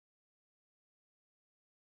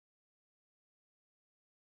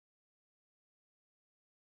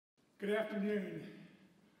Good afternoon.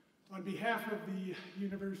 On behalf of the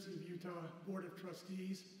University of Utah Board of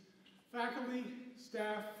Trustees, faculty,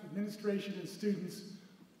 staff, administration, and students,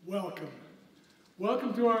 welcome.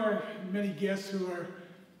 Welcome to our many guests who are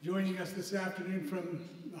joining us this afternoon from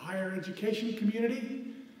the higher education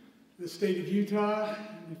community, the state of Utah,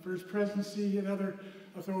 and the First Presidency, and other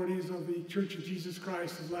authorities of the Church of Jesus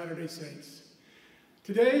Christ of Latter-day Saints.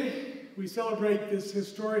 Today, we celebrate this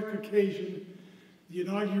historic occasion, the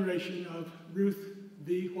inauguration of Ruth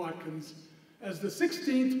V. Watkins as the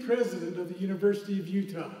 16th president of the University of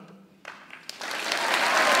Utah.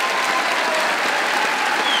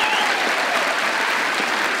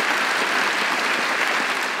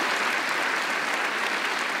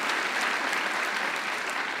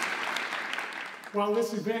 While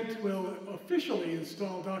this event will officially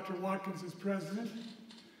install Dr. Watkins as president,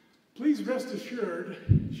 please rest assured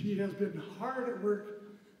she has been hard at work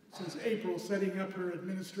since April setting up her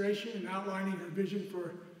administration and outlining her vision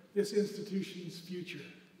for this institution's future.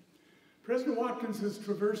 President Watkins has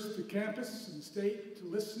traversed the campus and state to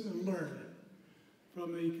listen and learn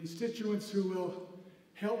from the constituents who will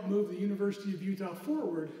help move the University of Utah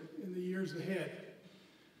forward in the years ahead.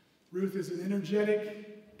 Ruth is an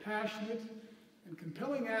energetic, passionate, and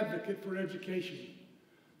compelling advocate for education,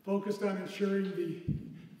 focused on ensuring the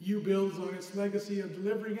U builds on its legacy of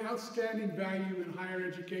delivering outstanding value in higher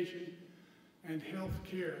education and health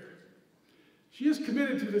care. She is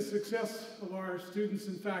committed to the success of our students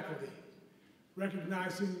and faculty,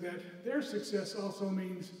 recognizing that their success also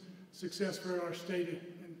means success for our state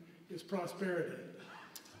and its prosperity.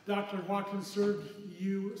 Dr. Watkins served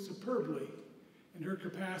U superbly in her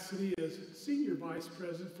capacity as Senior Vice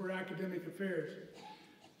President for Academic Affairs.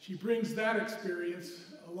 She brings that experience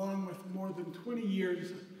along with more than 20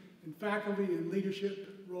 years in faculty and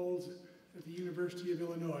leadership roles at the University of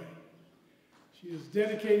Illinois. She is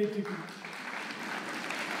dedicated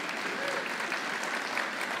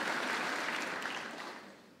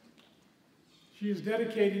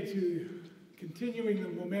to continuing the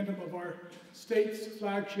momentum of our state's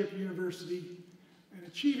flagship university and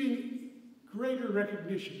achieving greater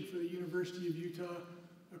recognition for the University of Utah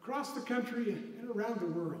across the country and around the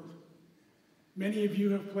world. Many of you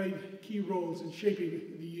have played key roles in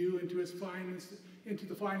shaping the U into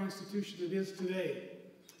the fine institution it is today.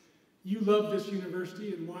 You love this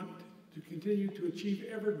university and want to continue to achieve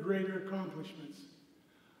ever greater accomplishments.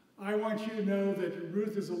 I want you to know that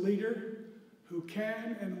Ruth is a leader who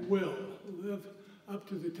can and will live up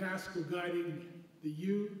to the task of guiding the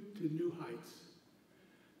U to new heights.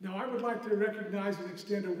 Now, I would like to recognize and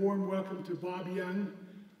extend a warm welcome to Bob Young,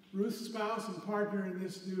 Ruth's spouse and partner in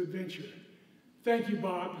this new adventure. Thank you,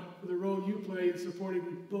 Bob, for the role you play in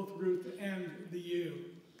supporting both Ruth and the U.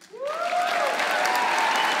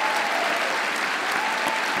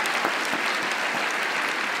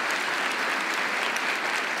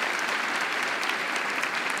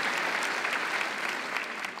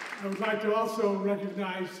 I would like to also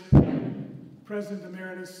recognize President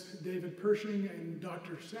Emeritus David Pershing and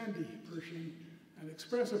Dr. Sandy Pershing and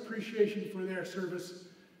express appreciation for their service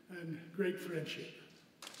and great friendship.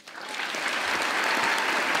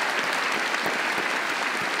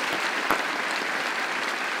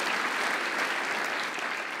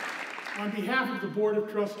 On behalf of the Board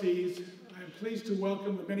of Trustees, I am pleased to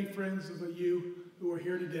welcome the many friends of the U who are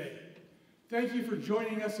here today. Thank you for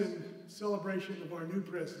joining us in celebration of our new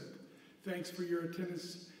president. Thanks for your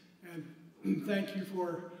attendance, and thank you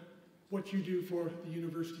for what you do for the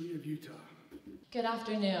University of Utah. Good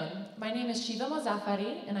afternoon. My name is Shiva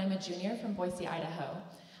Mozaffari, and I'm a junior from Boise, Idaho.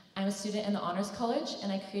 I'm a student in the Honors College,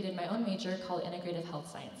 and I created my own major called Integrative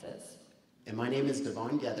Health Sciences. And my name is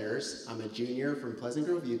Devon Gethers. I'm a junior from Pleasant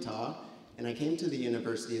Grove, Utah, and I came to the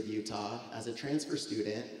University of Utah as a transfer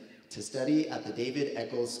student to study at the David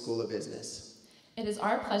Eccles School of Business. It is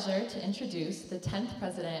our pleasure to introduce the 10th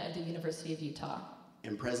president of the University of Utah.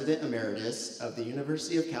 And President Emeritus of the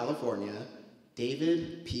University of California,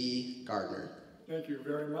 David P. Gardner. Thank you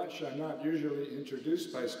very much. I'm not usually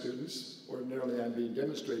introduced by students. Ordinarily, I'm being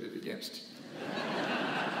demonstrated against.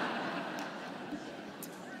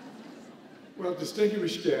 Well,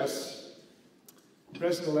 distinguished guests,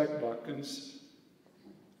 President-elect Watkins,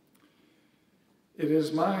 it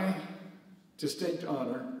is my distinct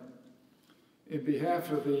honor, in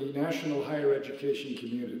behalf of the national higher education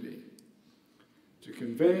community, to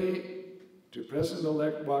convey to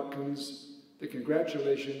President-elect Watkins the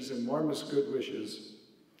congratulations and warmest good wishes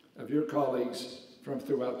of your colleagues from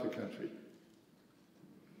throughout the country.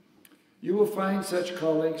 You will find such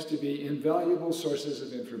colleagues to be invaluable sources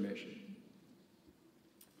of information,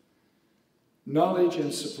 knowledge,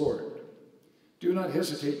 and support do not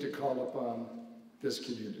hesitate to call upon this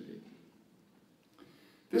community.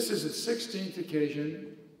 This is its 16th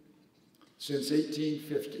occasion since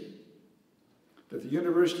 1850 that the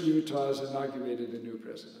University of Utah has inaugurated a new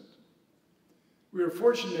president. We are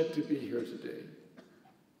fortunate to be here today,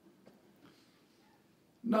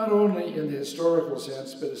 not only in the historical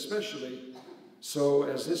sense, but especially so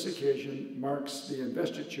as this occasion marks the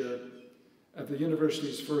investiture of the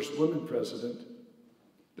university's first woman president,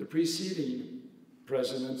 the preceding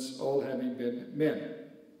presidents all having been men.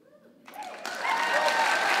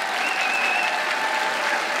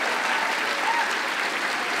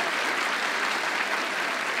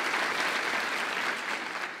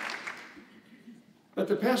 But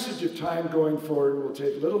the passage of time going forward will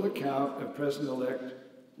take little account of President-elect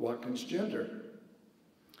Watkins' gender,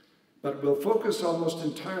 but will focus almost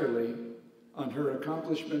entirely on her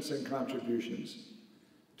accomplishments and contributions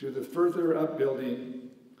to the further upbuilding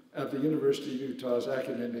of the University of Utah's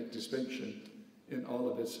academic distinction in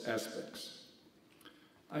all of its aspects.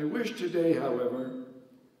 I wish today, however,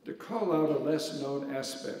 to call out a less-known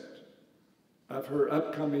aspect of her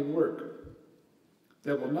upcoming work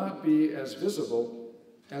that will not be as visible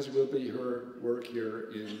as will be her work here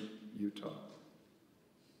in Utah.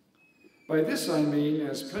 By this I mean,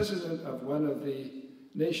 as president of one of the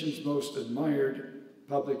nation's most admired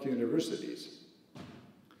public universities,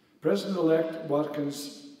 President-elect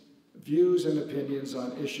Watkins' views and opinions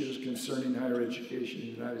on issues concerning higher education in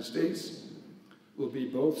the United States will be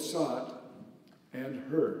both sought and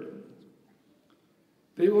heard.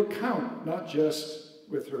 They will count not just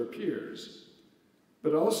with her peers,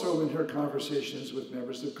 but also in her conversations with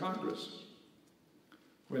members of Congress,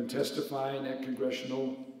 when testifying at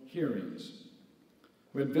congressional hearings,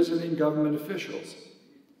 when visiting government officials,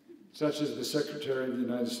 such as the Secretary of the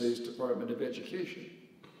United States Department of Education,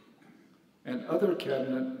 and other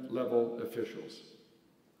cabinet-level officials.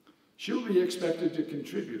 She will be expected to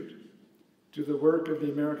contribute to the work of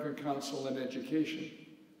the American Council on Education,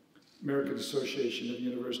 American Association of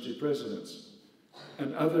University Presidents,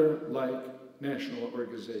 and other like national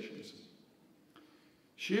organizations.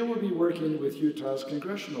 She will be working with Utah's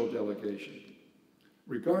congressional delegation,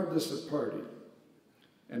 regardless of party,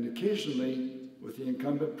 and occasionally with the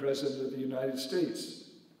incumbent President of the United States,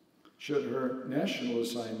 should her national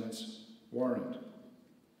assignments warrant.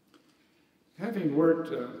 Having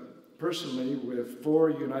worked personally with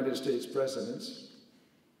 4 United States presidents,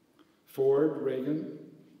 Ford, Reagan,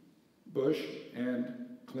 Bush, and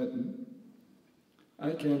Clinton,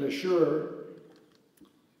 I can assure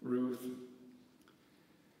Ruth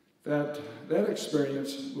that that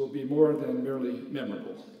experience will be more than merely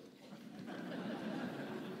memorable.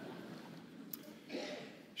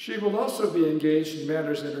 She will also be engaged in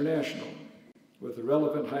matters international with the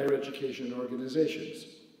relevant higher education organizations,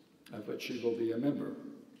 of which she will be a member,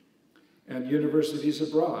 and universities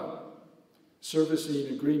abroad, servicing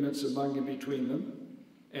agreements among and between them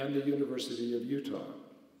and the University of Utah.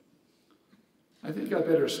 I think I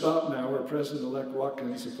better stop now, or President-elect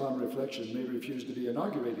Watkins, upon reflection, may refuse to be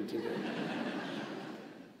inaugurated today.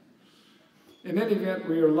 In any event,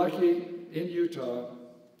 we are lucky in Utah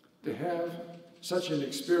to have such an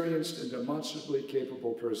experienced and demonstrably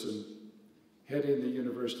capable person heading the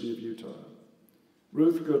University of Utah.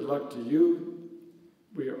 Ruth, good luck to you.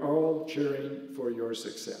 We are all cheering for your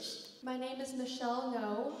success. My name is Michelle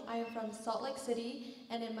No. I am from Salt Lake City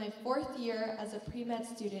and in my 4th year as a pre-med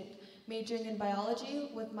student, majoring in biology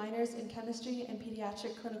with minors in chemistry and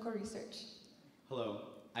pediatric clinical research. Hello,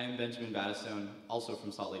 I am Benjamin Battistone, also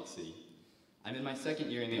from Salt Lake City. I'm in my 2nd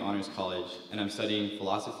year in the Honors College, and I'm studying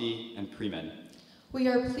philosophy and pre-med. We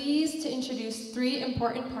are pleased to introduce 3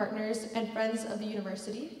 important partners and friends of the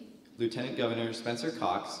university. Lieutenant Governor Spencer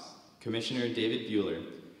Cox, Commissioner David Bueller,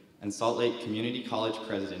 and Salt Lake Community College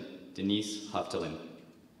President Denise Huftelin.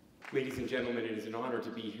 Ladies and gentlemen, it is an honor to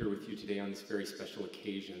be here with you today on this very special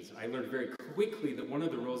occasion. I learned very quickly that one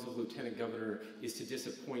of the roles of Lieutenant Governor is to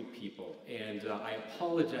disappoint people. And I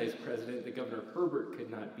apologize, President, that Governor Herbert could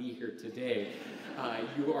not be here today.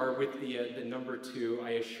 You are with the number 2.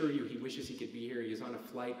 I assure you he wishes he could be here. He is on a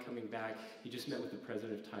flight coming back. He just met with the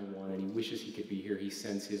President of Taiwan and he wishes he could be here. He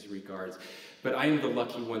sends his regards. But I am the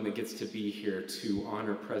lucky one that gets to be here to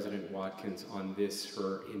honor President Watkins on this,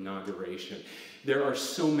 her inauguration. There are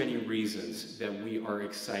so many reasons that we are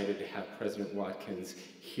excited to have President Watkins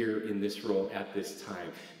here in this role at this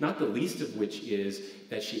time. Not the least of which is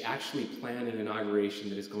that she actually planned an inauguration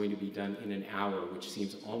that is going to be done in an hour, which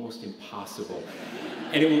seems almost impossible.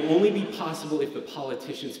 And it will only be possible if the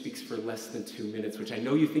politician speaks for less than 2 minutes, which I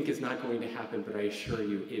know you think is not going to happen, but I assure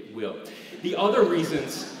you it will. The other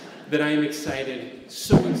reasons that I am excited,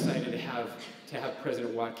 so excited to have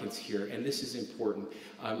President Watkins here, and this is important.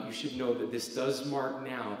 You should know that this does mark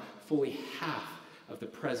now fully half of the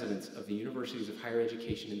presidents of the universities of higher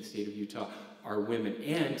education in the state of Utah are women,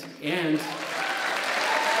 and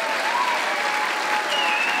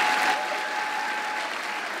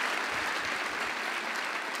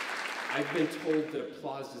I've been told that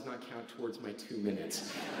applause does not count towards my 2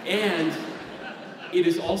 minutes. And it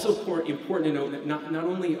is also important to note that not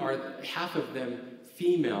only are half of them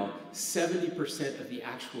female, 70% of the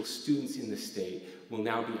actual students in the state will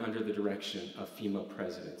now be under the direction of female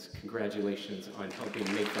presidents. Congratulations on helping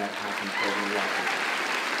make that happen, President Watkins.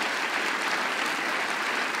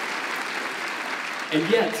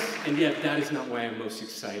 And yet, that is not why I'm most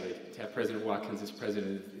excited to have President Watkins as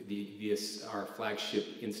president of our flagship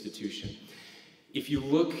institution. If you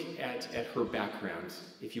look at her background,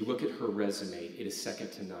 if you look at her resume, it is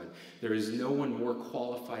second to none. There is no one more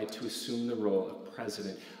qualified to assume the role of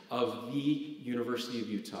president of the University of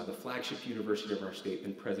Utah, the flagship university of our state,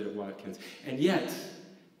 than President Watkins. And yet,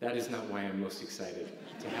 that is not why I'm most excited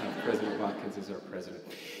to have President Watkins as our president.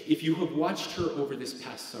 If you have watched her over this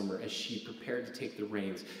past summer as she prepared to take the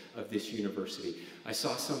reins of this university, I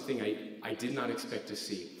saw something I did not expect to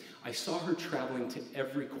see. I saw her traveling to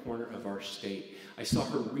every corner of our state. I saw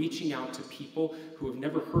her reaching out to people who have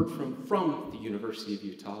never heard from the University of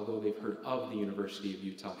Utah, although they've heard of the University of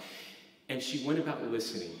Utah. And she went about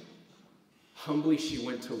listening. Humbly, she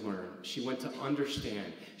went to learn. She went to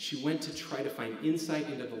understand. She went to try to find insight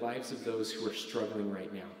into the lives of those who are struggling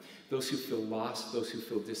right now, those who feel lost, those who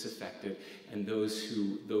feel disaffected, and those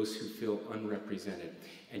who feel unrepresented.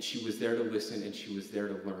 And she was there to listen, and she was there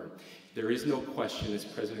to learn. There is no question, as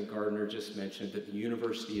President Gardner just mentioned, that the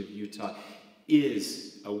University of Utah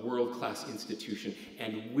is a world-class institution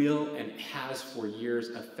and will and has for years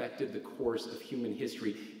affected the course of human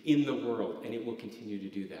history in the world, and it will continue to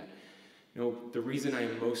do that. You know, the reason I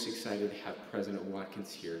am most excited to have President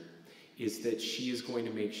Watkins here is that she is going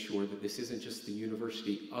to make sure that this isn't just the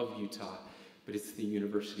University of Utah, but it's the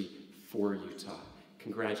university for Utah.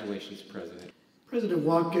 Congratulations, President. President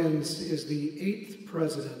Watkins is the 8th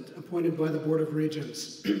president appointed by the Board of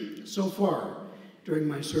Regents so far during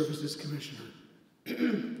my service as commissioner.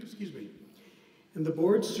 Excuse me. In the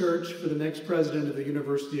board's search for the next president of the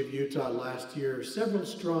University of Utah last year, several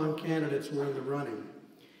strong candidates were in the running.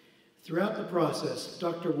 Throughout the process,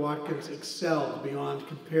 Dr. Watkins excelled beyond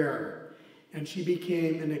compare, and she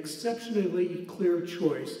became an exceptionally clear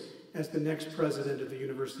choice as the next president of the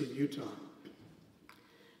University of Utah.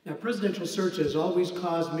 Now, presidential searches always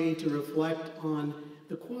cause me to reflect on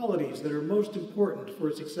the qualities that are most important for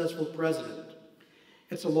a successful president.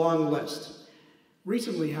 It's a long list.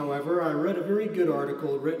 Recently, however, I read a very good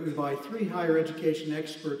article written by 3 higher education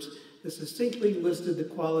experts that succinctly listed the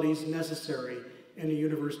qualities necessary in a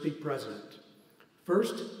university president.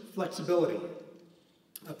 First, flexibility.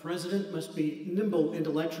 A president must be nimble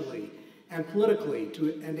intellectually and politically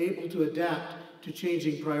and able to adapt to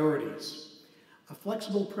changing priorities. A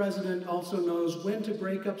flexible president also knows when to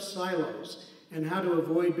break up silos and how to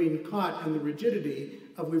avoid being caught in the rigidity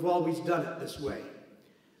of "we've always done it this way."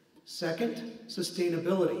 Second,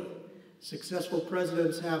 sustainability. Successful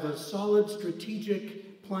presidents have a solid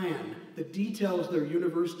strategic plan that details their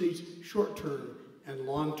university's short-term and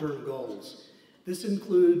long-term goals. This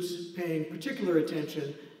includes paying particular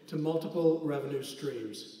attention to multiple revenue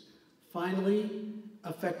streams. Finally,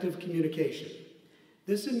 effective communication.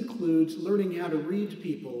 This includes learning how to read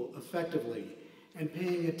people effectively and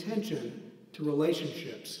paying attention to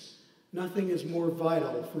relationships. Nothing is more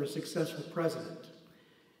vital for a successful president.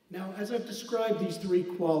 Now, as I've described these 3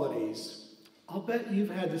 qualities, I'll bet you've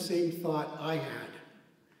had the same thought I had.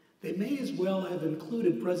 They may as well have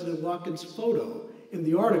included President Watkins' photo in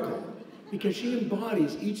the article, because she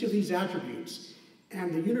embodies each of these attributes,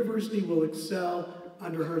 and the university will excel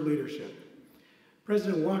under her leadership.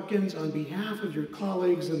 President Watkins, on behalf of your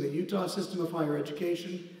colleagues in the Utah system of higher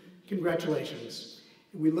education, congratulations.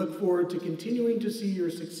 We look forward to continuing to see your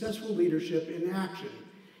successful leadership in action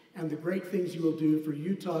and the great things you will do for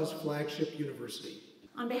Utah's flagship university.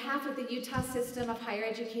 On behalf of the Utah System of Higher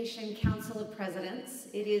Education Council of Presidents,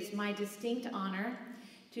 it is my distinct honor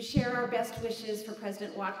to share our best wishes for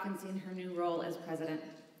President Watkins in her new role as president.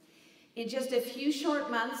 In just a few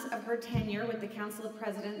short months of her tenure with the Council of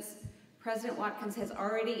Presidents, President Watkins has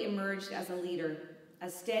already emerged as a leader, a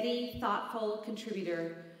steady, thoughtful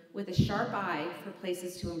contributor with a sharp eye for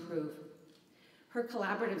places to improve. Her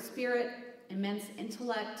collaborative spirit, immense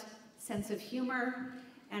intellect, sense of humor,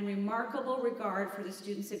 and remarkable regard for the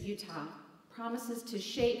students of Utah promises to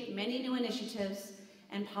shape many new initiatives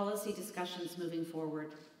and policy discussions moving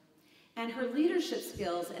forward. And her leadership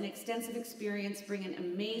skills and extensive experience bring an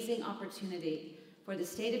amazing opportunity for the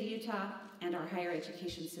state of Utah and our higher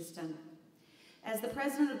education system. As the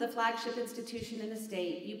president of the flagship institution in the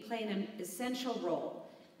state, you play an essential role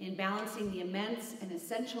in balancing the immense and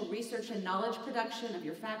essential research and knowledge production of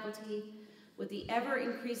your faculty with the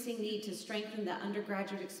ever-increasing need to strengthen the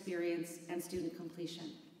undergraduate experience and student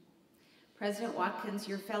completion. President Watkins,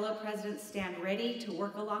 your fellow presidents stand ready to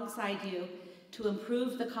work alongside you to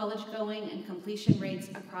improve the college-going and completion rates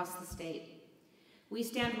across the state. We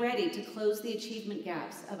stand ready to close the achievement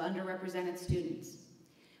gaps of underrepresented students.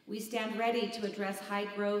 We stand ready to address high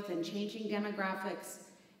growth and changing demographics,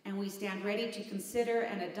 and we stand ready to consider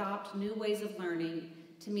and adopt new ways of learning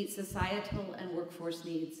to meet societal and workforce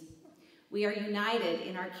needs. We are united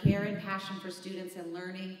in our care and passion for students and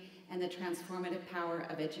learning and the transformative power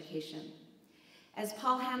of education. As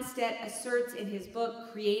Paul Hanstedt asserts in his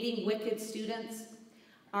book, Creating Wicked Students,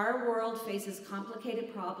 our world faces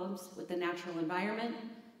complicated problems with the natural environment,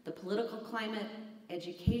 the political climate,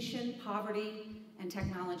 education, poverty, and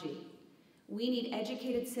technology. We need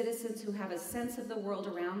educated citizens who have a sense of the world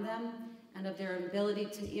around them and of their ability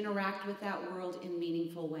to interact with that world in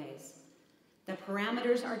meaningful ways. The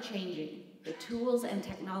parameters are changing. The tools and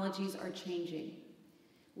technologies are changing.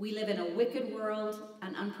 We live in a wicked world,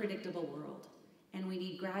 an unpredictable world, and we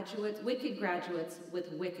need wicked graduates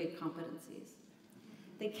with wicked competencies.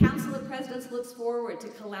 The Council of Presidents looks forward to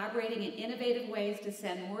collaborating in innovative ways to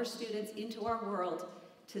send more students into our world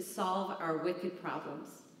to solve our wicked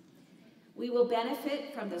problems. We will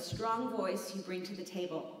benefit from the strong voice you bring to the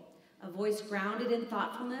table, a voice grounded in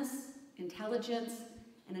thoughtfulness, intelligence,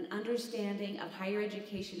 and an understanding of higher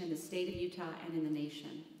education in the state of Utah and in the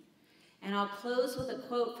nation. And I'll close with a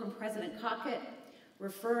quote from President Cockett,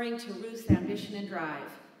 referring to Ruth's ambition and drive.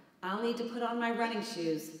 I'll need to put on my running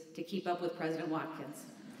shoes to keep up with President Watkins.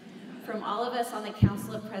 From all of us on the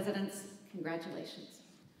Council of Presidents, congratulations.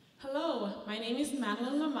 Hello, my name is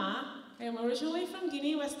Madeline Lama. I am originally from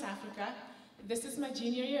Guinea, West Africa. This is my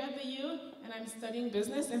junior year at the U, and I'm studying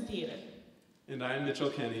business and theater. And I am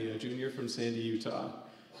Mitchell Kenny, a junior from Sandy, Utah.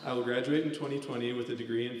 I will graduate in 2020 with a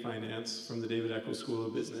degree in finance from the David Eccles School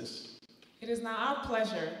of Business. It is now our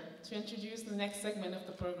pleasure to introduce the next segment of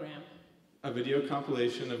the program. A video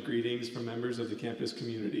compilation of greetings from members of the campus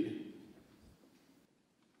community.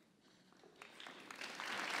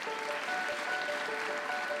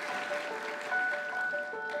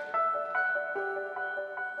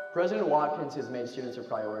 President Watkins has made students a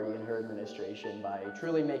priority in her administration by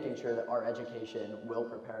truly making sure that our education will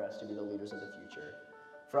prepare us to be the leaders of the future.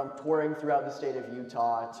 From touring throughout the state of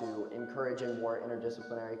Utah to encouraging more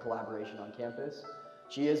interdisciplinary collaboration on campus,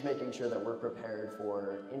 she is making sure that we're prepared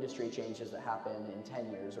for industry changes that happen in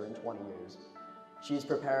 10 years or in 20 years. She's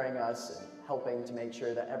preparing us and helping to make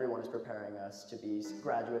sure that everyone is preparing us to be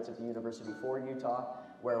graduates of the University for Utah,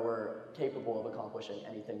 where we're capable of accomplishing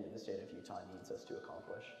anything that the state of Utah needs us to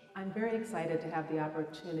accomplish. I'm very excited to have the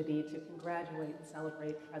opportunity to congratulate and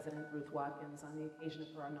celebrate President Ruth Watkins on the occasion of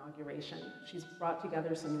her inauguration. She's brought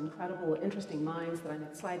together some incredible, interesting minds that I'm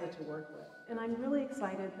excited to work with. And I'm really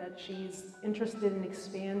excited that she's interested in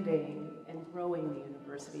expanding and growing the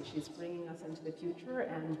university. She's bringing us into the future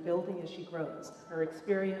and building as she grows. Her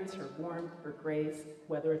experience, her warmth, her grace,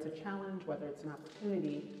 whether it's a challenge, whether it's an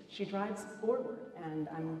opportunity, she drives forward, and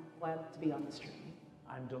I'm glad to be on this journey.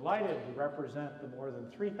 I'm delighted to represent the more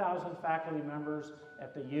than 3,000 faculty members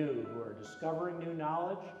at the U who are discovering new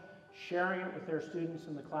knowledge, sharing it with their students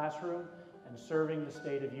in the classroom, and serving the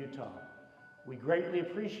state of Utah. We greatly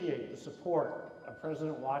appreciate the support of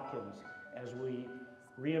President Watkins as we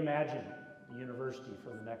reimagine the university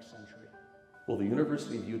for the next century. Well, the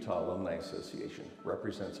University of Utah Alumni Association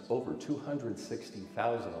represents over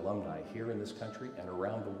 260,000 alumni here in this country and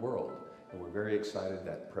around the world. And we're very excited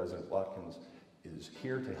that President Watkins is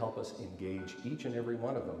here to help us engage each and every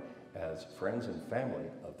one of them as friends and family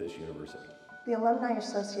of this university. The Alumni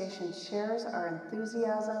Association shares our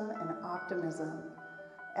enthusiasm and optimism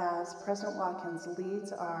as President Watkins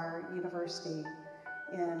leads our university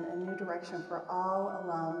in a new direction for all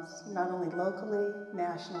alums, not only locally,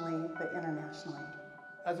 nationally, but internationally.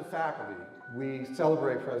 As a faculty, we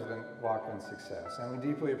celebrate President Watkins' success, and we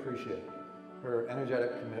deeply appreciate her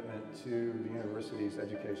energetic commitment to the university's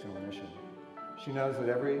educational mission. She knows that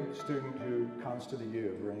every student who comes to the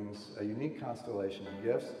U brings a unique constellation of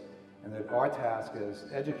gifts, and that our task as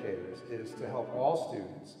educators is to help all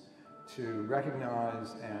students to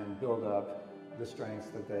recognize and build up the strengths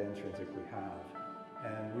that they intrinsically have.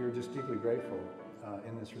 And we are just deeply grateful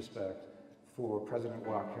in this respect for President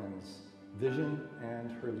Watkins' vision,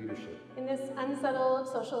 and her leadership. In this unsettled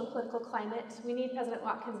social and political climate, we need President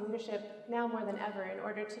Watkins' leadership now more than ever in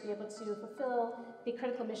order to be able to fulfill the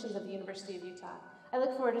critical missions of the University of Utah. I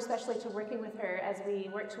look forward especially to working with her as we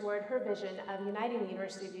work toward her vision of uniting the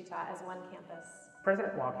University of Utah as one campus.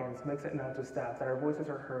 President Watkins makes it known to staff that our voices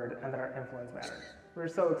are heard and that our influence matters. We're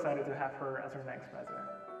so excited to have her as our next president.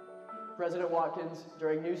 President Watkins,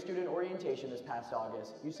 during new student orientation this past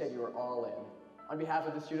August, you said you were all in. On behalf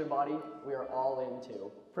of the student body, we are all in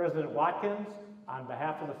too. President Watkins, on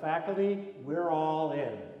behalf of the faculty, we're all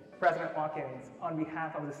in. President Watkins, on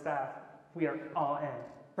behalf of the staff, we are all in.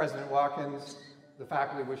 President Watkins, the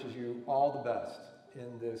faculty wishes you all the best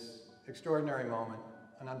in this extraordinary moment,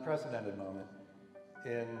 an unprecedented moment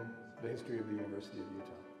in the history of the University of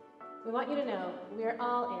Utah. We want you to know we are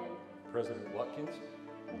all in. President Watkins,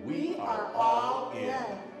 We are all in.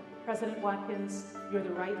 President Watkins, you're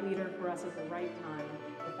the right leader for us at the right time.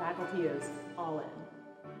 The faculty is all in.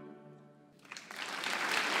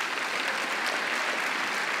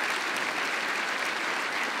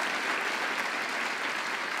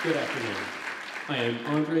 Good afternoon. I am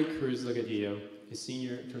Andre Cruz Lagadillo, a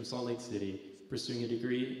senior from Salt Lake City, pursuing a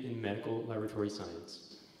degree in medical laboratory science.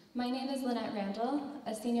 My name is Lynette Randall,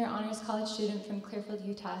 a senior honors college student from Clearfield,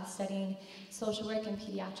 Utah, studying social work and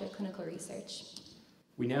pediatric clinical research.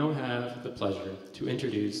 We now have the pleasure to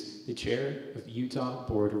introduce the chair of Utah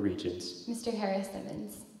Board of Regents, Mr. Harris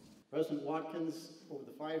Simmons. President Watkins, over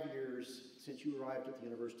the 5 years since you arrived at the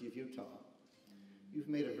University of Utah, you've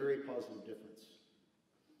made a very positive difference.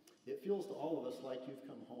 It feels to all of us like you've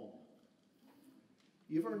come home.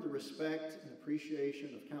 You've earned the respect and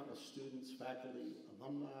appreciation of countless students, faculty,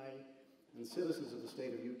 alumni, and citizens of the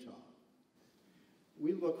state of Utah.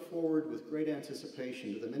 We look forward with great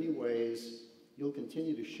anticipation to the many ways you'll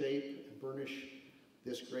continue to shape and burnish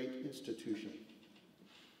this great institution.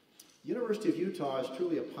 The University of Utah is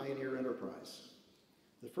truly a pioneer enterprise,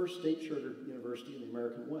 the first state-chartered university in the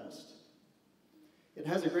American West. It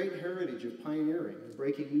has a great heritage of pioneering and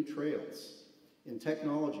breaking new trails in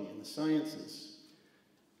technology, in the sciences,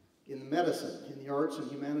 in medicine, in the arts and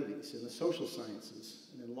humanities, in the social sciences,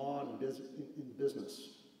 and in law and in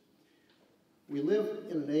business. We live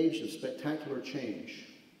in an age of spectacular change.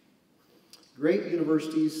 Great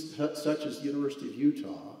universities such as the University of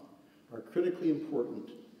Utah are critically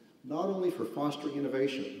important, not only for fostering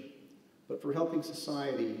innovation, but for helping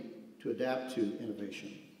society to adapt to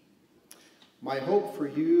innovation. My hope for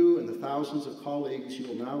you and the thousands of colleagues you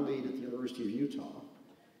will now lead at the University of Utah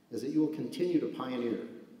is that you will continue to pioneer,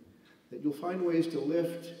 that you'll find ways to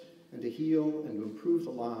lift and to heal and to improve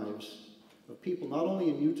the lives of people not only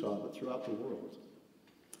in Utah but throughout the world,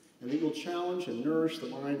 and that you'll challenge and nourish the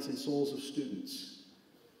minds and souls of students,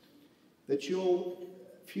 that you'll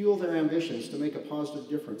fuel their ambitions to make a positive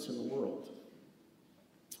difference in the world.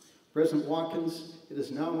 President Watkins, it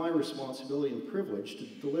is now my responsibility and privilege to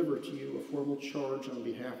deliver to you a formal charge on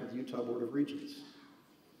behalf of the Utah Board of Regents.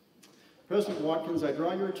 President Watkins, I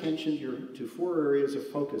draw your attention to 4 areas of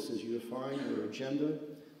focus as you define your agenda,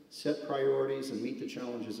 set priorities, and meet the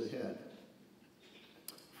challenges ahead.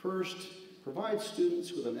 First, provide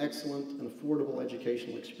students with an excellent and affordable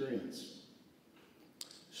educational experience.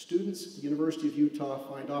 Students at the University of Utah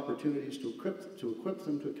find opportunities to equip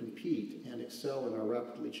them to compete and excel in our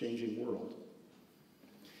rapidly changing world.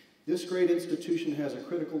 This great institution has a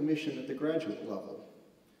critical mission at the graduate level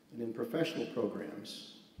and in professional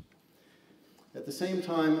programs. At the same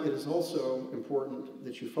time, it is also important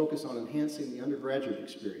that you focus on enhancing the undergraduate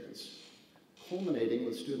experience, culminating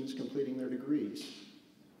with students completing their degrees.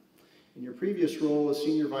 In your previous role as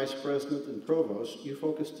Senior Vice President and Provost, you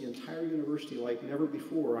focused the entire university like never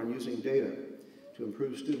before on using data to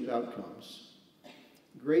improve student outcomes.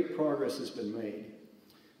 Great progress has been made.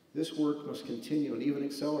 This work must continue and even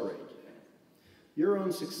accelerate. Your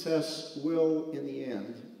own success will, in the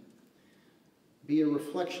end, be a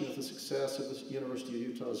reflection of the success of the University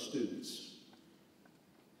of Utah's students.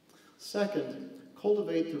 Second,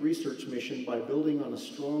 cultivate the research mission by building on a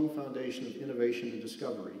strong foundation of innovation and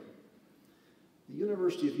discovery. The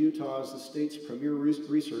University of Utah is the state's premier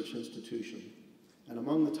research institution and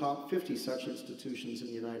among the top 50 such institutions in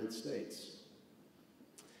the United States.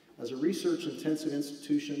 As a research-intensive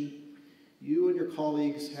institution, you and your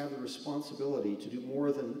colleagues have the responsibility to do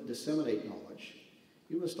more than disseminate knowledge.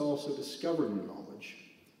 You must also discover new knowledge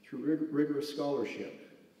through rigorous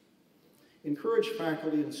scholarship. Encourage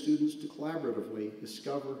faculty and students to collaboratively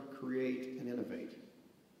discover, create, and innovate.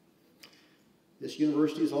 This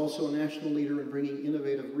university is also a national leader in bringing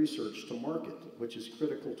innovative research to market, which is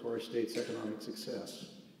critical to our state's economic success.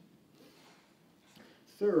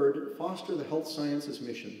 Third, foster the health sciences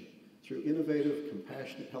mission through innovative,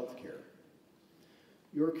 compassionate healthcare.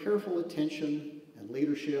 Your careful attention and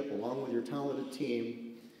leadership, along with your talented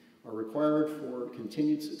team, are required for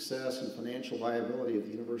continued success and financial viability of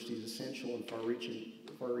the university's essential and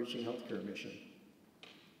far-reaching healthcare mission.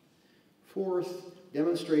 Fourth,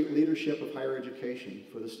 demonstrate leadership of higher education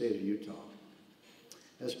for the state of Utah.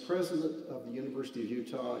 As president of the University of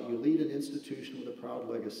Utah, you lead an institution with a proud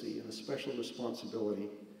legacy and a special responsibility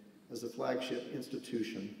as the flagship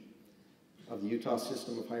institution of the Utah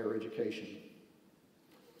system of higher education.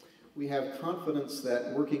 We have confidence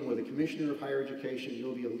that working with the Commissioner of Higher Education,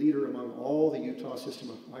 you'll be a leader among all the Utah system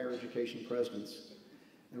of higher education presidents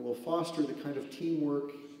and will foster the kind of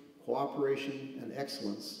teamwork, cooperation, and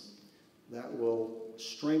excellence that will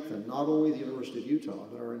strengthen not only the University of Utah,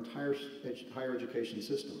 but our entire higher education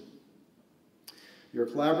system. Your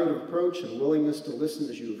collaborative approach and willingness to listen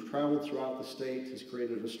as you have traveled throughout the state has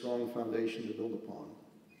created a strong foundation to build upon.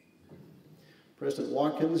 President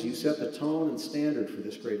Watkins, you set the tone and standard for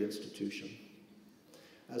this great institution.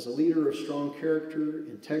 As a leader of strong character,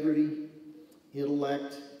 integrity,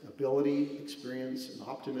 intellect, ability, experience, and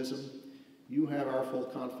optimism, you have our full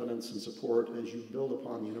confidence and support as you build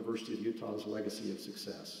upon the University of Utah's legacy of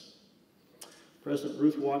success. President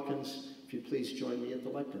Ruth Watkins, if you'd please join me at the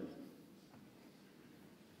lectern.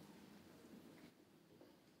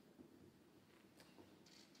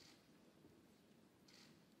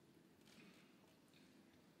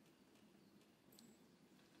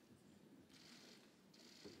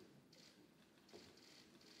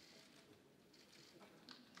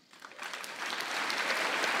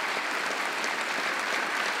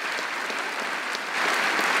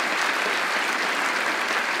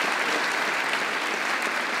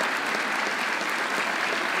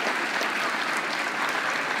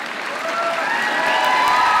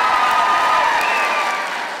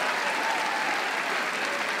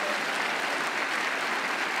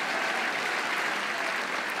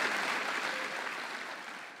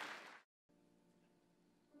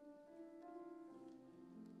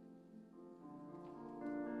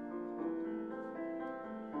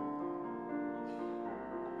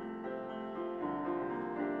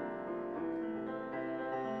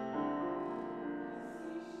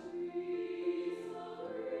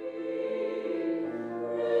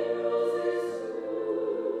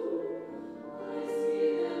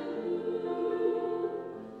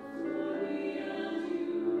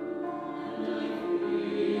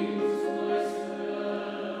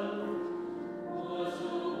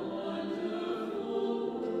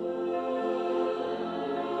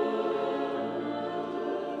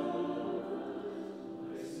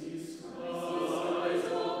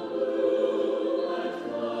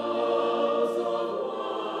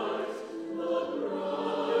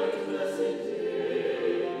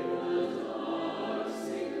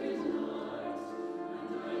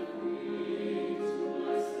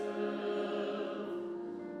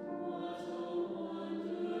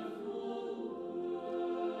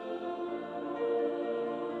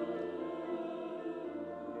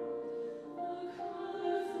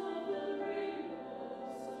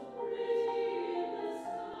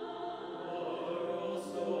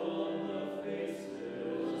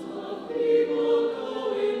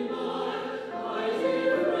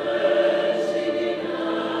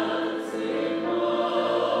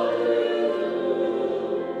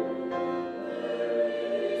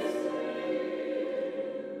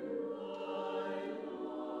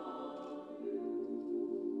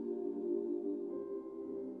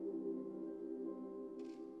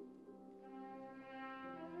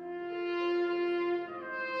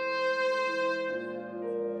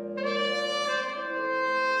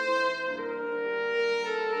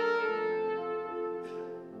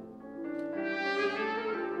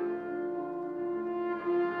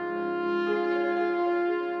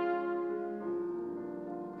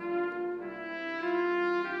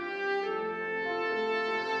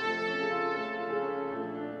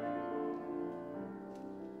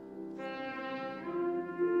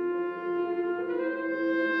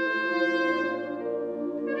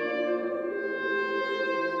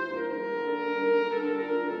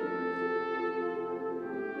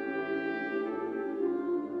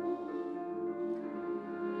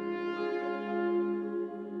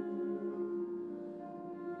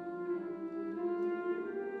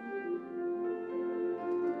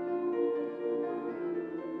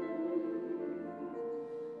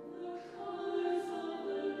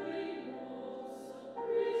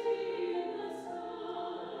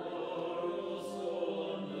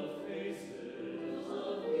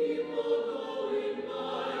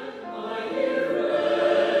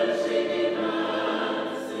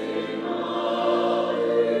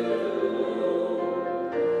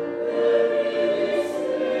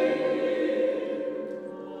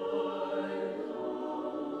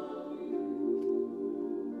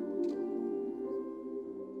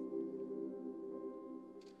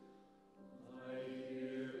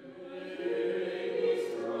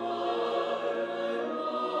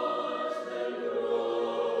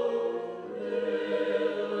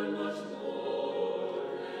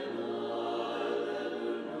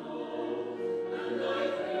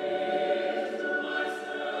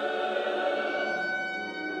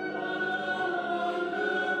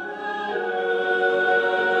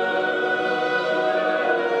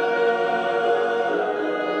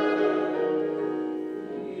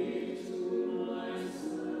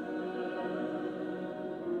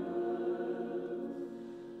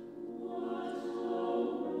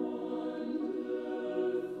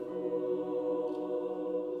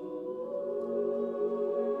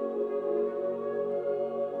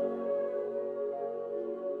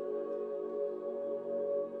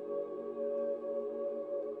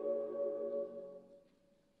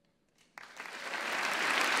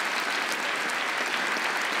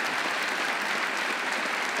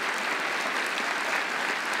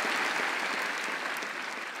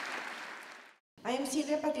 I am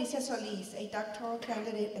Silvia Patricia Solis, a doctoral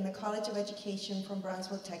candidate in the College of Education from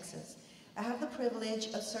Brownsville, Texas. I have the privilege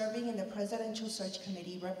of serving in the Presidential Search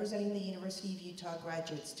Committee representing the University of Utah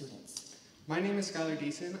graduate students. My name is Skylar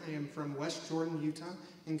Deason. I am from West Jordan, Utah,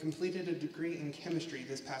 and completed a degree in chemistry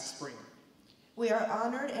this past spring. We are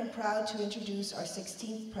honored and proud to introduce our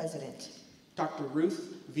 16th president, Dr.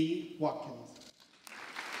 Ruth V. Watkins.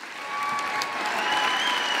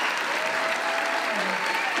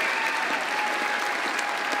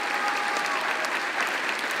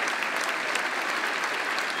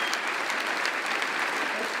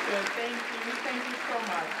 Thank you so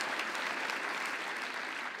much.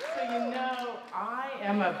 So you know, I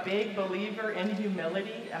am a big believer in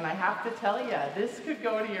humility, and I have to tell you, this could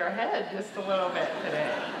go to your head just a little bit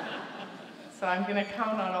today. So I'm going to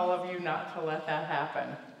count on all of you not to let that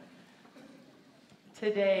happen.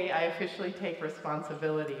 Today, I officially take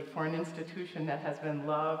responsibility for an institution that has been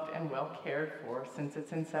loved and well cared for since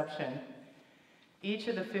its inception. Each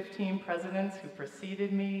of the 15 presidents who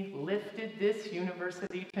preceded me lifted this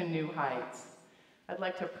university to new heights. I'd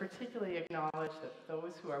like to particularly acknowledge that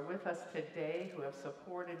those who are with us today who have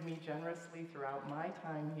supported me generously throughout my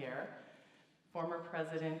time here: former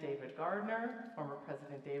President David Gardner, former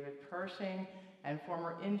President David Pershing, and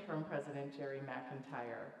former interim President Jerry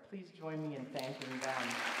McIntyre. Please join me in thanking them.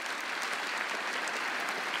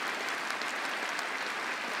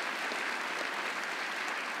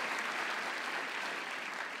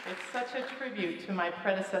 It's such a tribute to my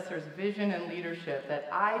predecessor's vision and leadership that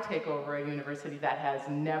I take over a university that has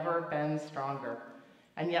never been stronger.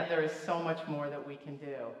 And yet there is so much more that we can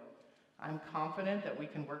do. I'm confident that we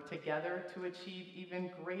can work together to achieve even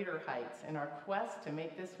greater heights in our quest to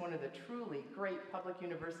make this one of the truly great public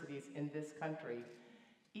universities in this country,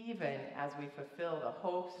 even as we fulfill the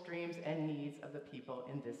hopes, dreams, and needs of the people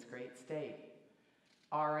in this great state.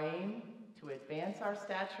 Our aim: to advance our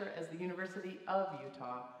stature as the University of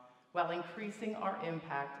Utah while increasing our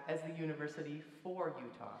impact as the University for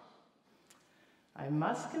Utah. I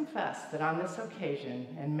must confess that on this occasion,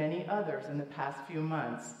 and many others in the past few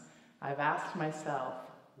months, I've asked myself,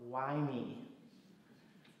 why me?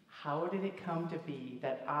 How did it come to be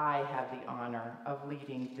that I have the honor of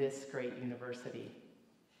leading this great university?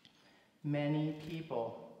 Many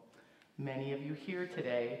people, many of you here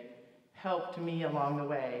today, helped me along the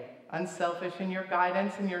way, unselfish in your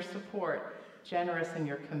guidance and your support, generous in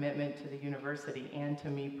your commitment to the university and to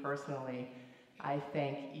me personally. I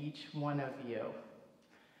thank each one of you.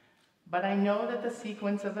 But I know that the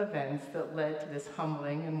sequence of events that led to this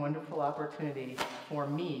humbling and wonderful opportunity for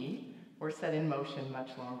me were set in motion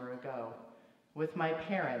much longer ago, with my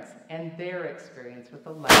parents and their experience with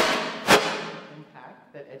the life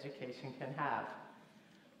impact that education can have.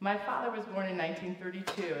 My father was born in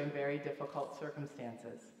 1932 in very difficult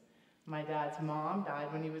circumstances. My dad's mom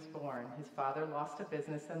died when he was born. His father lost a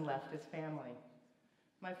business and left his family.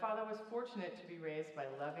 My father was fortunate to be raised by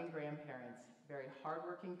loving grandparents, very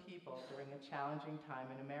hardworking people during a challenging time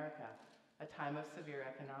in America, a time of severe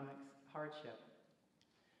economic hardship.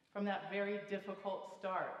 From that very difficult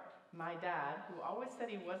start, my dad, who always said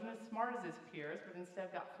he wasn't as smart as his peers, but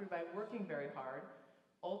instead got through by working very hard,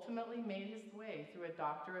 ultimately made his way through a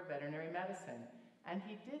doctor of veterinary medicine, and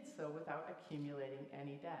he did so without accumulating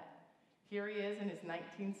any debt. Here he is in his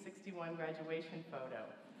 1961 graduation photo,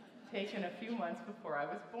 taken a few months before I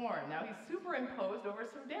was born. Now he's superimposed over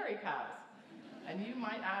some dairy cows. And you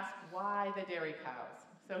might ask, why the dairy cows?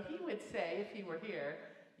 So he would say, if he were here,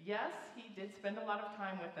 yes, he did spend a lot of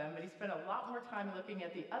time with them, but he spent a lot more time looking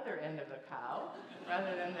at the other end of the cow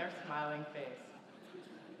rather than their smiling face.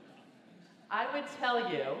 I would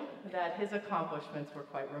tell you that his accomplishments were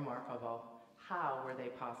quite remarkable. How were they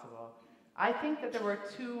possible? I think that there were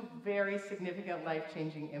two very significant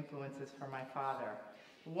life-changing influences for my father.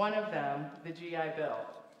 One of them, the GI Bill.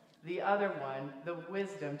 The other one, the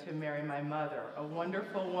wisdom to marry my mother, a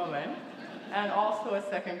wonderful woman, and also a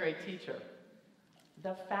second-grade teacher.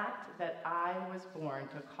 The fact that I was born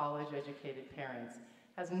to college-educated parents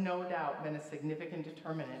has no doubt been a significant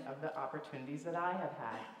determinant of the opportunities that I have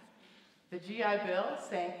had. The GI Bill,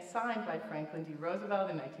 signed by Franklin D. Roosevelt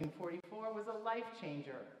in 1944, was a life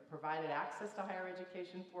changer, provided access to higher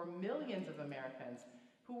education for millions of Americans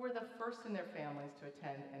who were the first in their families to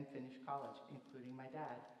attend and finish college, including my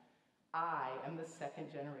dad. I am the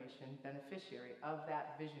second generation beneficiary of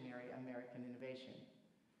that visionary American innovation.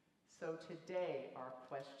 So today, our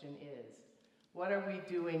question is, what are we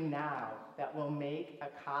doing now that will make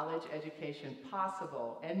a college education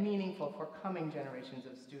possible and meaningful for coming generations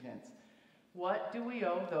of students? What do we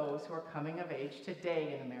owe those who are coming of age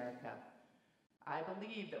today in America? I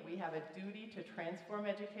believe that we have a duty to transform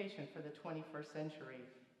education for the 21st century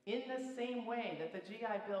in the same way that the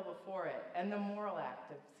GI Bill before it and the Morrill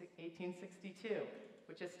Act of 1862,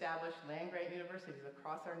 which established land-grant universities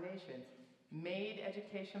across our nation, made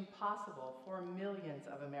education possible for millions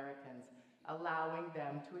of Americans, allowing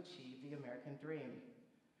them to achieve the American dream.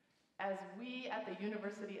 As we at the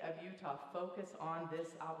University of Utah focus on this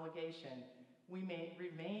obligation, we may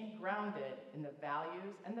remain grounded in the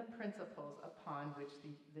values and the principles upon which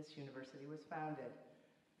this university was founded.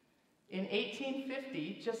 In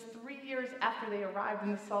 1850, just 3 years after they arrived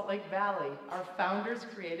in the Salt Lake Valley, our founders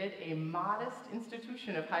created a modest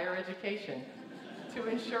institution of higher education to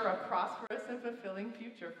ensure a prosperous and fulfilling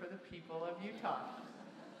future for the people of Utah.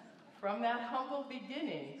 From that humble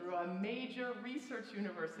beginning grew a major research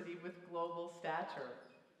university with global stature.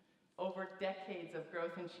 Over decades of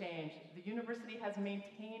growth and change, the university has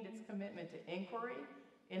maintained its commitment to inquiry,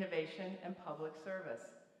 innovation, and public service.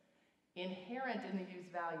 Inherent in the U's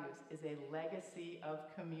values is a legacy of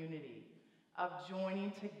community, of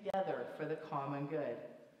joining together for the common good.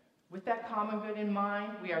 With that common good in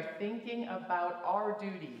mind, we are thinking about our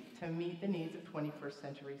duty to meet the needs of 21st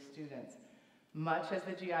century students, much as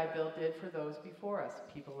the GI Bill did for those before us,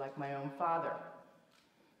 people like my own father.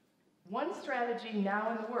 One strategy now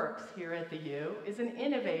in the works here at the U is an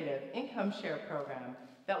innovative income share program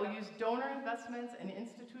that will use donor investments and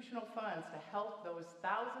institutional funds to help those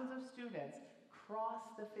thousands of students cross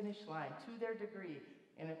the finish line to their degree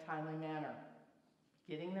in a timely manner,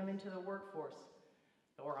 getting them into the workforce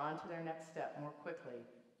or on to their next step more quickly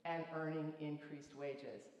and earning increased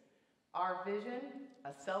wages. Our vision,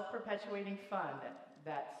 a self-perpetuating fund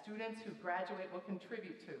that students who graduate will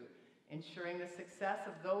contribute to, ensuring the success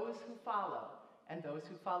of those who follow and those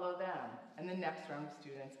who follow them and the next round of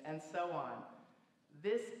students and so on.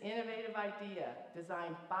 This innovative idea,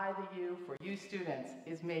 designed by the U for U students,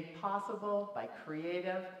 is made possible by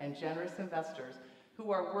creative and generous investors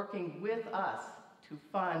who are working with us to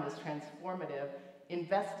fund this transformative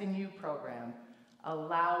Invest in You program,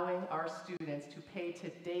 allowing our students to pay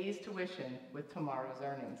today's tuition with tomorrow's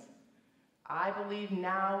earnings. I believe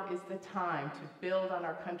now is the time to build on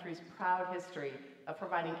our country's proud history of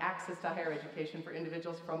providing access to higher education for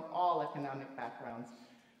individuals from all economic backgrounds,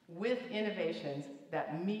 with innovations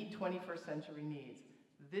that meet 21st century needs.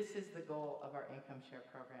 This is the goal of our income share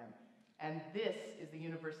program, and this is the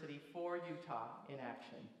University for Utah in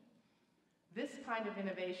action. This kind of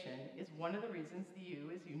innovation is one of the reasons the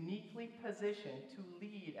U is uniquely positioned to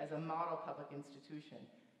lead as a model public institution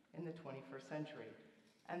in the 21st century,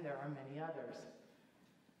 and there are many others.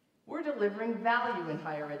 We're delivering value in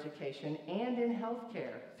higher education and in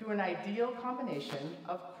healthcare through an ideal combination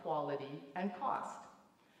of quality and cost.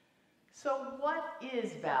 So what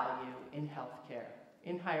is value in healthcare,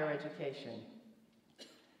 in higher education?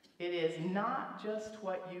 It is not just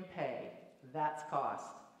what you pay, that's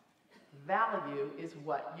cost. Value is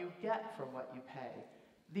what you get for what you pay,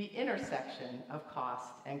 the intersection of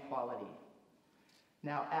cost and quality.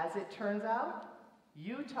 Now, as it turns out,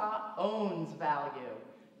 Utah owns value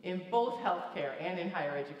in both healthcare and in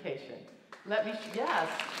higher education. Let me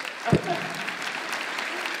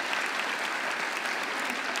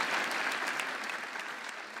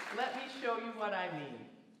show you what I mean.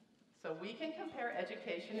 So we can compare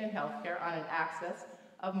education and healthcare on an axis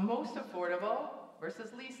of most affordable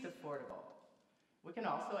versus least affordable. We can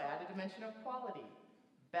also add a dimension of quality,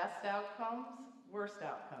 best outcomes, worst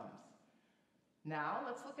outcomes. Now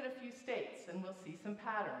let's look at a few states and we'll see some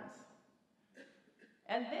patterns.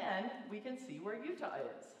 And then we can see where Utah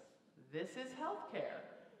is. This is healthcare,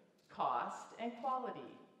 cost and quality.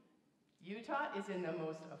 Utah is in the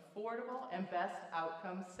most affordable and best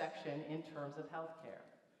outcomes section in terms of healthcare.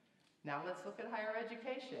 Now let's look at higher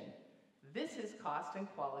education. This is cost and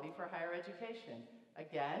quality for higher education.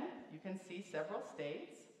 Again, you can see several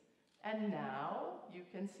states, and now you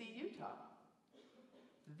can see Utah.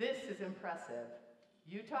 This is impressive.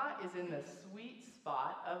 Utah is in the sweet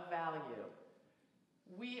spot of value.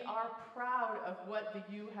 We are proud of what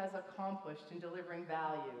the U has accomplished in delivering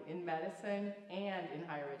value in medicine and in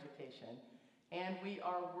higher education, and we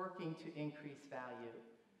are working to increase value.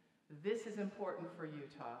 This is important for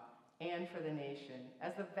Utah and for the nation,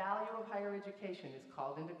 as the value of higher education is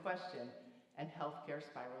called into question and healthcare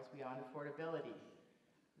spirals beyond affordability.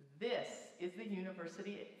 This is the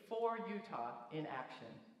University for Utah in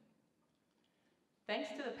action. Thanks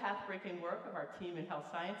to the path-breaking work of our team in health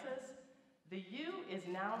sciences, the U is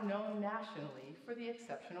now known nationally for the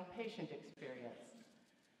exceptional patient experience.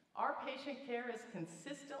 Our patient care is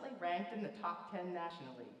consistently ranked in the top 10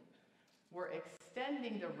 nationally. We're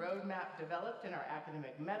extending the roadmap developed in our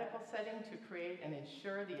academic medical setting to create and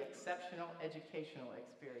ensure the exceptional educational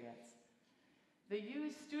experience. The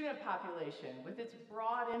U's student population, with its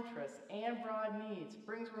broad interests and broad needs,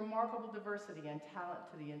 brings remarkable diversity and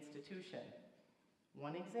talent to the institution.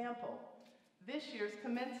 One example, this year's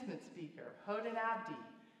commencement speaker, Hoden Abdi.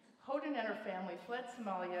 Hoden and her family fled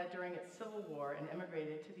Somalia during its civil war and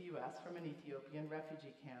immigrated to the US from an Ethiopian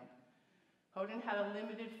refugee camp. Hoden had a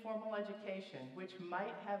limited formal education, which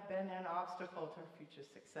might have been an obstacle to her future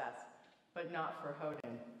success, but not for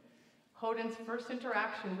Hoden. Hoden's first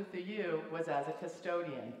interaction with the U was as a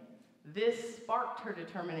custodian. This sparked her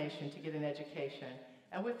determination to get an education,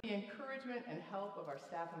 and with the encouragement and help of our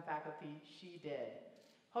staff and faculty, she did.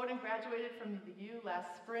 Hoden graduated from the U last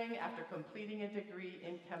spring after completing a degree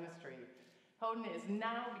in chemistry. Hoden is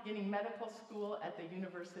now beginning medical school at the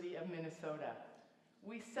University of Minnesota.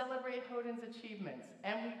 We celebrate Hoden's achievements,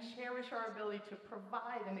 and we cherish our ability to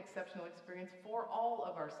provide an exceptional experience for all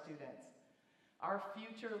of our students. Our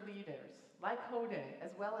future leaders, like Hoden, as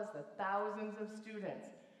well as the thousands of students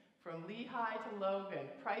from Lehigh to Logan,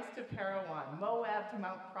 Price to Parowan, Moab to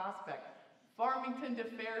Mount Prospect, Farmington to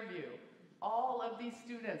Fairview, all of these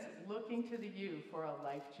students looking to the U for a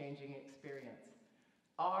life-changing experience.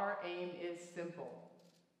 Our aim is simple.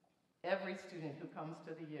 Every student who comes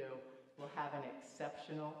to the U will have an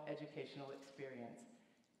exceptional educational experience,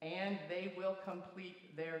 and they will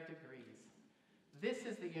complete their degrees. This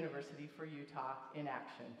is the University for Utah in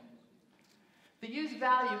action. The U's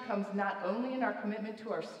value comes not only in our commitment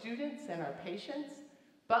to our students and our patients,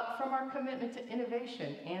 but from our commitment to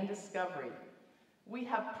innovation and discovery. We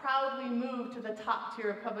have proudly moved to the top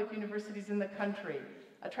tier of public universities in the country,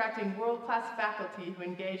 attracting world-class faculty who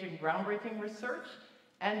engage in groundbreaking research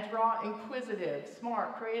and draw inquisitive,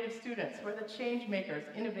 smart, creative students who are the change makers,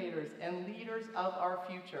 innovators, and leaders of our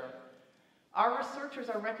future. Our researchers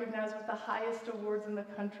are recognized with the highest awards in the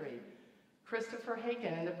country. Christopher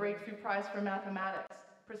Haken and the Breakthrough Prize for Mathematics,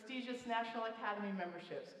 prestigious National Academy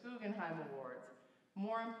memberships, Guggenheim Awards.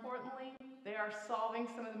 More importantly, they are solving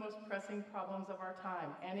some of the most pressing problems of our time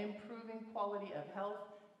and improving quality of health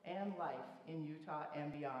and life in Utah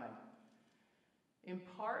and beyond. In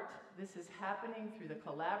part, this is happening through the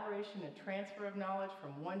collaboration and transfer of knowledge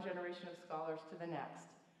from one generation of scholars to the next.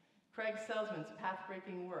 Craig Selzman's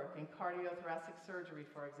path-breaking work in cardiothoracic surgery,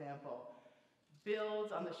 for example,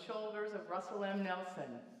 builds on the shoulders of Russell M.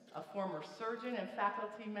 Nelson, a former surgeon and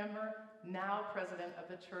faculty member, now president of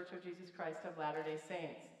the Church of Jesus Christ of Latter-day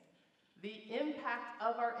Saints. The impact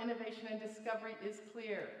of our innovation and discovery is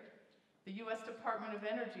clear. The U.S. Department of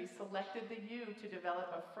Energy selected the U to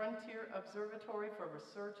develop a frontier observatory for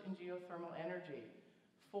research in geothermal energy,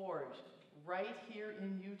 forged right here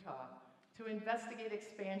in Utah, to investigate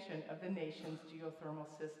expansion of the nation's geothermal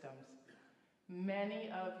systems. Many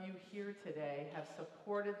of you here today have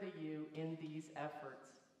supported the U in these efforts.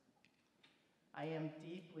 I am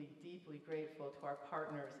deeply, deeply grateful to our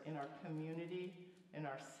partners in our community, in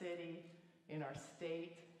our city, in our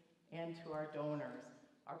state, and to our donors,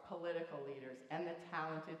 our political leaders, and the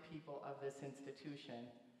talented people of this institution.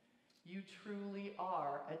 You truly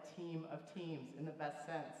are a team of teams in the best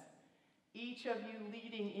sense. Each of you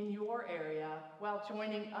leading in your area while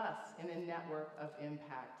joining us in a network of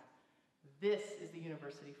impact. This is the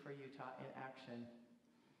University for Utah in action.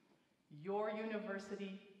 Your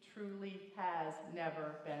university truly has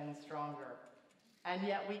never been stronger, and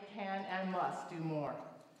yet we can and must do more.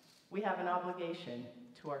 We have an obligation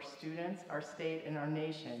to our students, our state, and our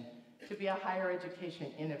nation to be a higher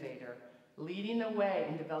education innovator, leading the way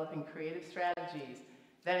in developing creative strategies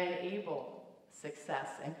that enable success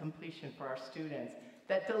and completion for our students,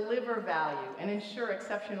 that deliver value and ensure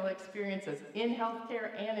exceptional experiences in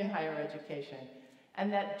healthcare and in higher education,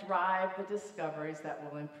 and that drive the discoveries that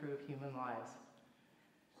will improve human lives.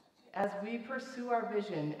 As we pursue our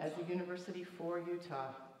vision as a University for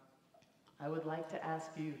Utah, I would like to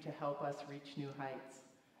ask you to help us reach new heights,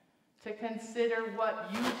 to consider what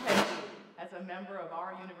you can do as a member of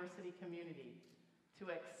our university community to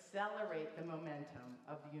accelerate the momentum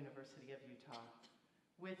of the University of Utah.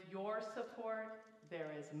 With your support,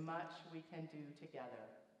 there is much we can do together.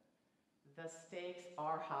 The stakes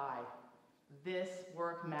are high. This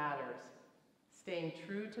work matters. Staying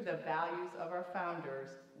true to the values of our founders,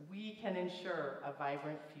 we can ensure a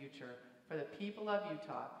vibrant future for the people of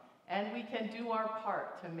Utah, and we can do our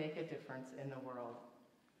part to make a difference in the world.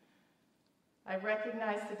 I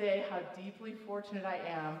recognize today how deeply fortunate I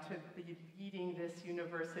am to be leading this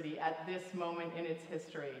university at this moment in its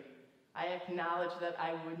history. I acknowledge that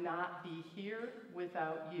I would not be here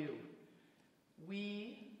without you.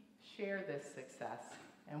 We share this success,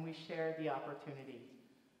 and we share the opportunity.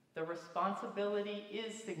 The responsibility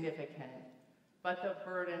is significant, but the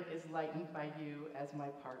burden is lightened by you as my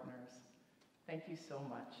partners. Thank you so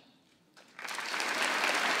much.